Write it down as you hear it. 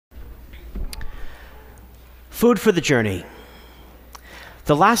Food for the journey.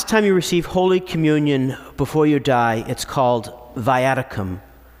 The last time you receive Holy Communion before you die, it's called viaticum,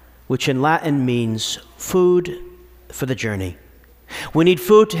 which in Latin means food for the journey. We need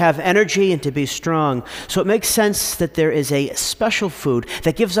food to have energy and to be strong, so it makes sense that there is a special food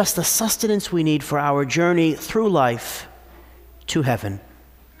that gives us the sustenance we need for our journey through life to heaven.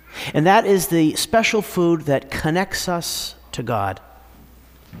 And that is the special food that connects us to God.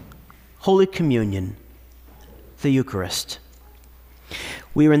 Holy Communion, the Eucharist.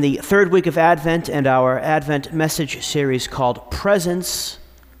 We are in the third week of Advent, and our Advent message series called Presence,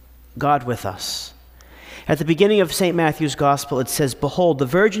 God with Us. At the beginning of St. Matthew's Gospel, it says, "Behold, the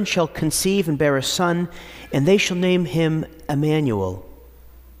virgin shall conceive and bear a son, and they shall name him Emmanuel,"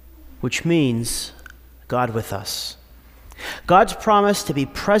 which means God with us. God's promise to be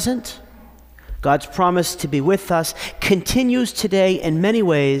present, God's promise to be with us, continues today in many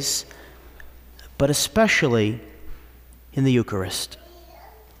ways, but especially in the Eucharist.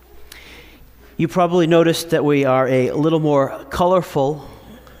 You probably noticed that we are a little more colorful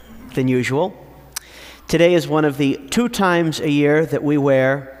than usual. Today is one of the 2 times a year that we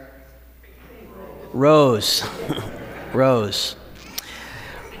wear rose. Rose.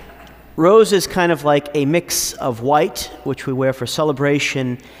 Rose is kind of like a mix of white, which we wear for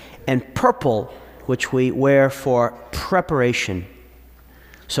celebration, and purple, which we wear for preparation.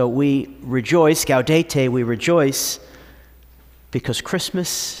 So we rejoice, gaudete, we rejoice, because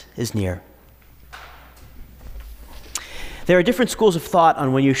Christmas is near. There are different schools of thought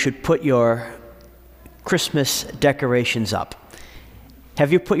on when you should put your Christmas decorations up.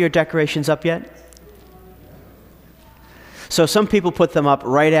 Have you put your decorations up yet? So some people put them up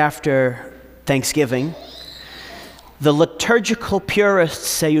right after Thanksgiving. The liturgical purists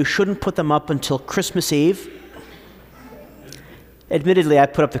say you shouldn't put them up until Christmas Eve. Admittedly, I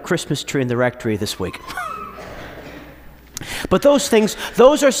put up the Christmas tree in the rectory this week. But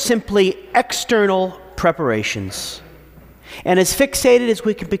those are simply external preparations. And as fixated as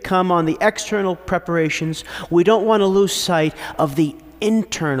we can become on the external preparations, we don't want to lose sight of the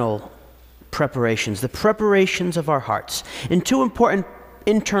internal preparations, the preparations of our hearts. And 2 important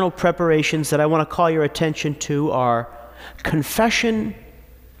internal preparations that I want to call your attention to are confession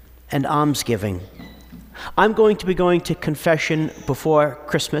and almsgiving. I'm going to be going to confession before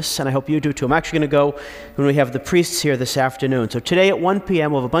Christmas, and I hope you do too. I'm actually going to go when we have the priests here this afternoon. So today at 1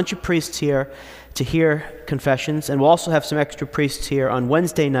 p.m. we'll have a bunch of priests here to hear confessions, and we'll also have some extra priests here on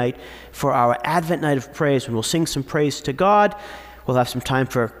Wednesday night for our Advent night of praise, when we'll sing some praise to God. We'll have some time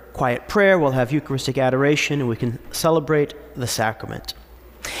for quiet prayer, we'll have Eucharistic adoration, and we can celebrate the sacrament.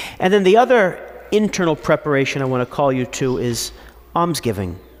 And then the other internal preparation I want to call you to is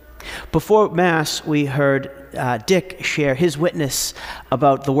almsgiving. Before Mass, we heard Dick share his witness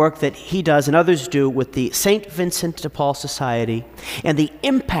about the work that he does and others do with the St. Vincent de Paul Society and the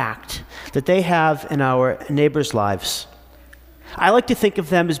impact that they have in our neighbors' lives. I like to think of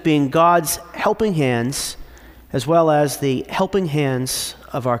them as being God's helping hands as well as the helping hands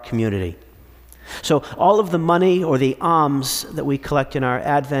of our community. So all of the money or the alms that we collect in our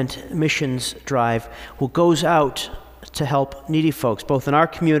Advent missions drive goes out to help needy folks, both in our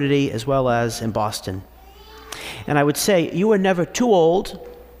community as well as in Boston. And I would say you are never too old,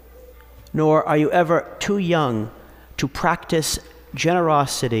 nor are you ever too young to practice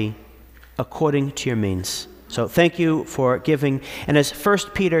generosity according to your means. So thank you for giving. And as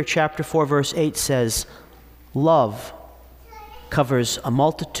 1 Peter chapter 4, verse 8 says, love covers a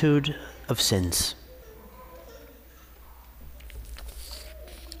multitude of sins.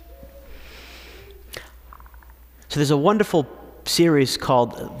 So there's a wonderful series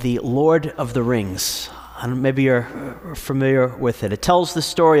called The Lord of the Rings. Maybe you're familiar with it. It tells the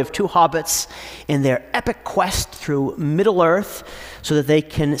story of 2 hobbits in their epic quest through Middle-earth so that they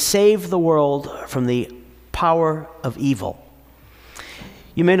can save the world from the power of evil.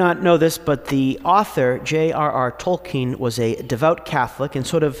 You may not know this, but the author, J.R.R. Tolkien, was a devout Catholic, and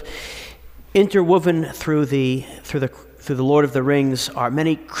sort of interwoven through the Lord of the Rings are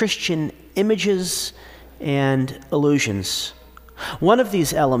many Christian images and illusions. One of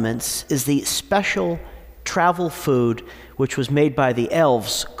these elements is the special travel food which was made by the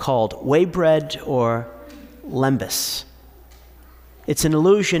elves called waybread or lembas. It's an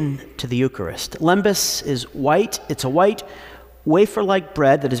allusion to the Eucharist. Lembas is white. It's a white wafer-like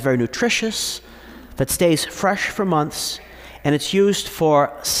bread that is very nutritious, that stays fresh for months, and it's used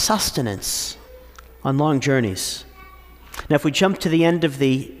for sustenance on long journeys. Now, if we jump to the end of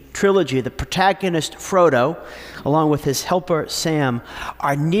the trilogy, the protagonist Frodo, along with his helper Sam,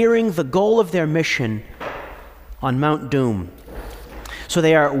 are nearing the goal of their mission on Mount Doom. So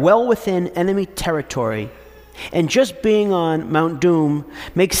they are well within enemy territory, And just being on Mount Doom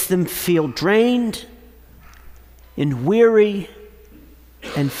makes them feel drained and weary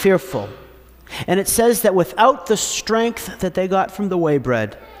and fearful. And it says that without the strength that they got from the way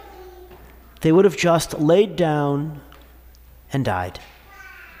bread, they would have just laid down and died.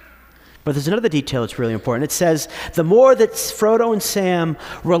 But there's another detail that's really important. It says, the more that Frodo and Sam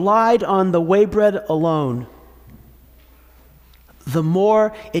relied on the way bread alone, the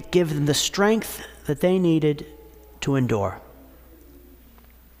more it gave them the strength that they needed to endure.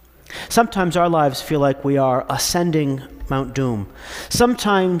 Sometimes our lives feel like we are ascending Mount Doom.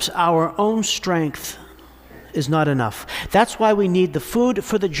 Sometimes our own strength is not enough. That's why we need the food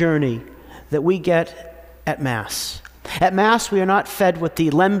for the journey that we get at Mass. At Mass, we are not fed with the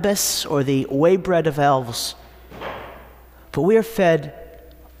lembas or the way bread of elves, but we are fed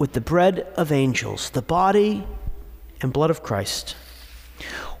with the bread of angels, the body and blood of Christ.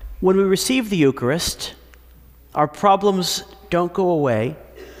 When we receive the Eucharist, our problems don't go away,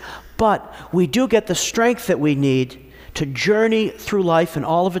 but we do get the strength that we need to journey through life and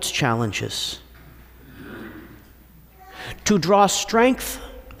all of its challenges. To draw strength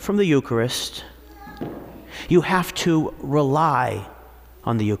from the Eucharist, you have to rely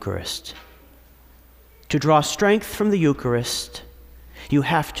on the Eucharist. To draw strength from the Eucharist, you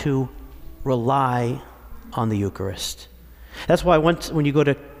have to rely on the Eucharist. That's why when you go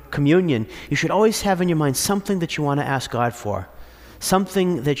to communion, you should always have in your mind something that you want to ask God for,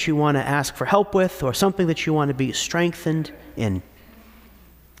 something that you want to ask for help with, or something that you want to be strengthened in.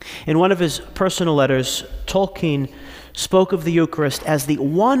 In one of his personal letters, Tolkien spoke of the Eucharist as the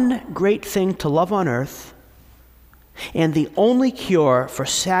one great thing to love on earth and the only cure for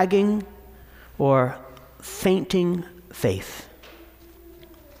sagging or fainting faith.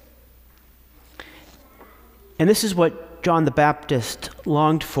 And this is what John the Baptist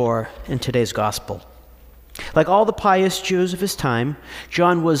longed for in today's gospel. Like all the pious Jews of his time,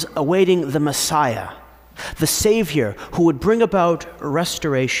 John was awaiting the Messiah, the Savior who would bring about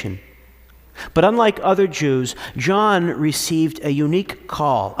restoration. But unlike other Jews, John received a unique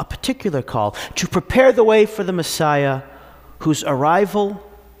call, a particular call, to prepare the way for the Messiah whose arrival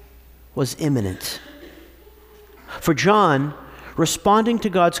was imminent. For John, responding to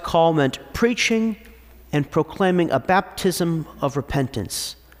God's call meant preaching and proclaiming a baptism of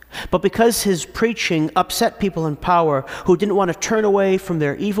repentance. But because his preaching upset people in power who didn't want to turn away from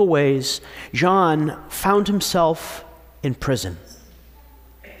their evil ways, John found himself in prison.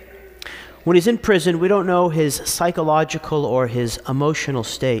 When he's in prison, we don't know his psychological or his emotional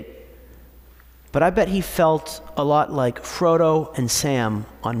state. But I bet he felt a lot like Frodo and Sam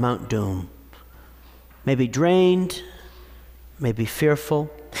on Mount Doom. Maybe drained, maybe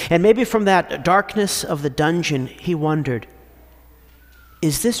fearful. And maybe from that darkness of the dungeon, he wondered,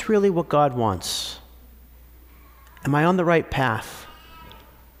 is this really what God wants? Am I on the right path?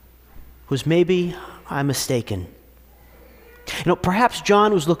 Was maybe I'm mistaken? Perhaps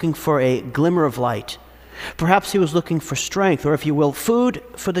John was looking for a glimmer of light. Perhaps he was looking for strength, or if you will, food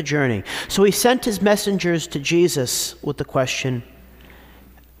for the journey. So he sent his messengers to Jesus with the question,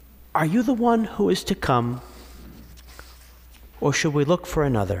 are you the one who is to come, or should we look for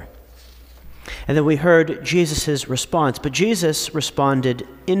another? And then we heard Jesus' response, but Jesus responded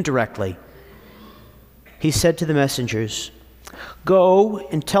indirectly. He said to the messengers, go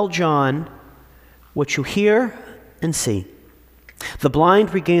and tell John what you hear and see. The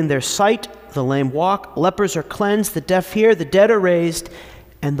blind regain their sight, the lame walk, lepers are cleansed, the deaf hear, the dead are raised,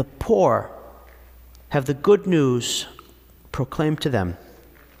 and the poor have the good news proclaimed to them.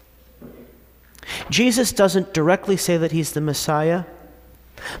 Jesus doesn't directly say that he's the Messiah,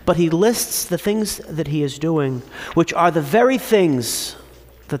 but he lists the things that he is doing, which are the very things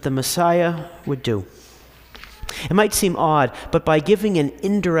that the Messiah would do. It might seem odd, but by giving an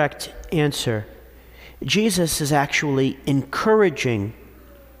indirect answer, Jesus is actually encouraging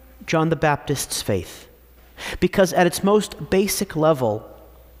John the Baptist's faith. Because at its most basic level,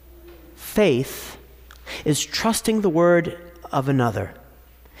 faith is trusting the word of another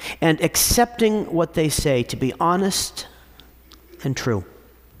and accepting what they say to be honest and true.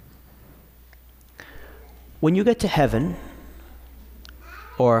 When you get to heaven,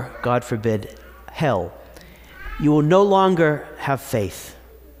 or God forbid, hell, you will no longer have faith.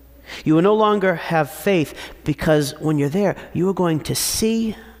 You will no longer have faith because when you're there, you are going to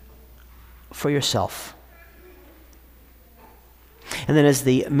see for yourself. And then as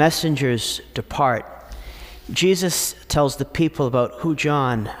the messengers depart, Jesus tells the people about who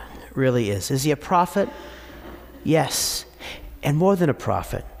John really is. Is he a prophet? Yes, and more than a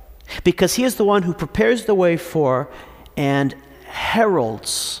prophet, because he is the one who prepares the way for and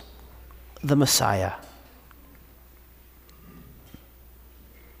heralds the Messiah.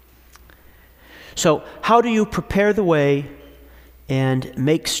 So, how do you prepare the way and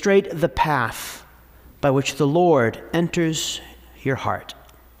make straight the path by which the Lord enters your heart?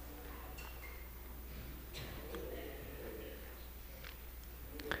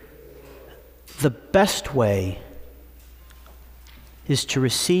 The best way is to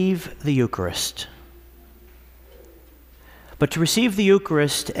receive the Eucharist. But to receive the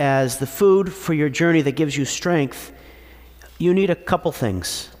Eucharist as the food for your journey that gives you strength, you need a couple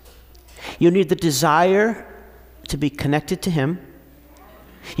things. You need the desire to be connected to Him.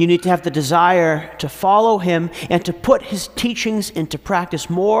 You need to have the desire to follow Him and to put His teachings into practice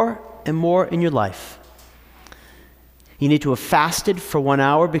more and more in your life. You need to have fasted for 1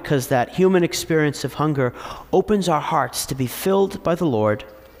 hour because that human experience of hunger opens our hearts to be filled by the Lord.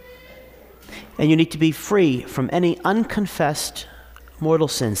 And you need to be free from any unconfessed mortal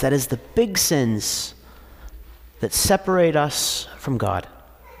sins. That is, the big sins that separate us from God.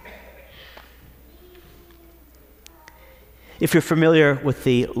 If you're familiar with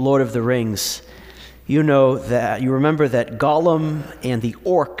the Lord of the Rings, you remember that Gollum and the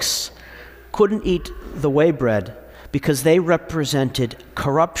orcs couldn't eat the way bread because they represented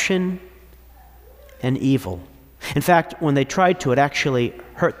corruption and evil. In fact, when they tried to, it actually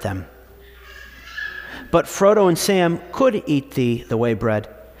hurt them. But Frodo and Sam could eat the way bread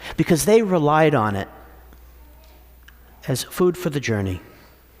because they relied on it as food for the journey.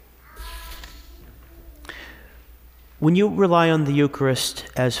 When you rely on the Eucharist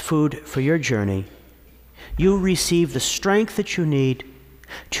as food for your journey, you receive the strength that you need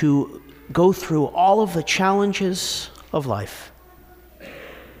to go through all of the challenges of life.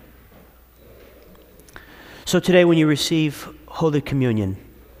 So today, when you receive Holy Communion,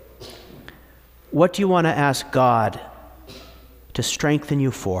 what do you want to ask God to strengthen you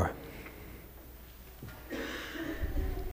for?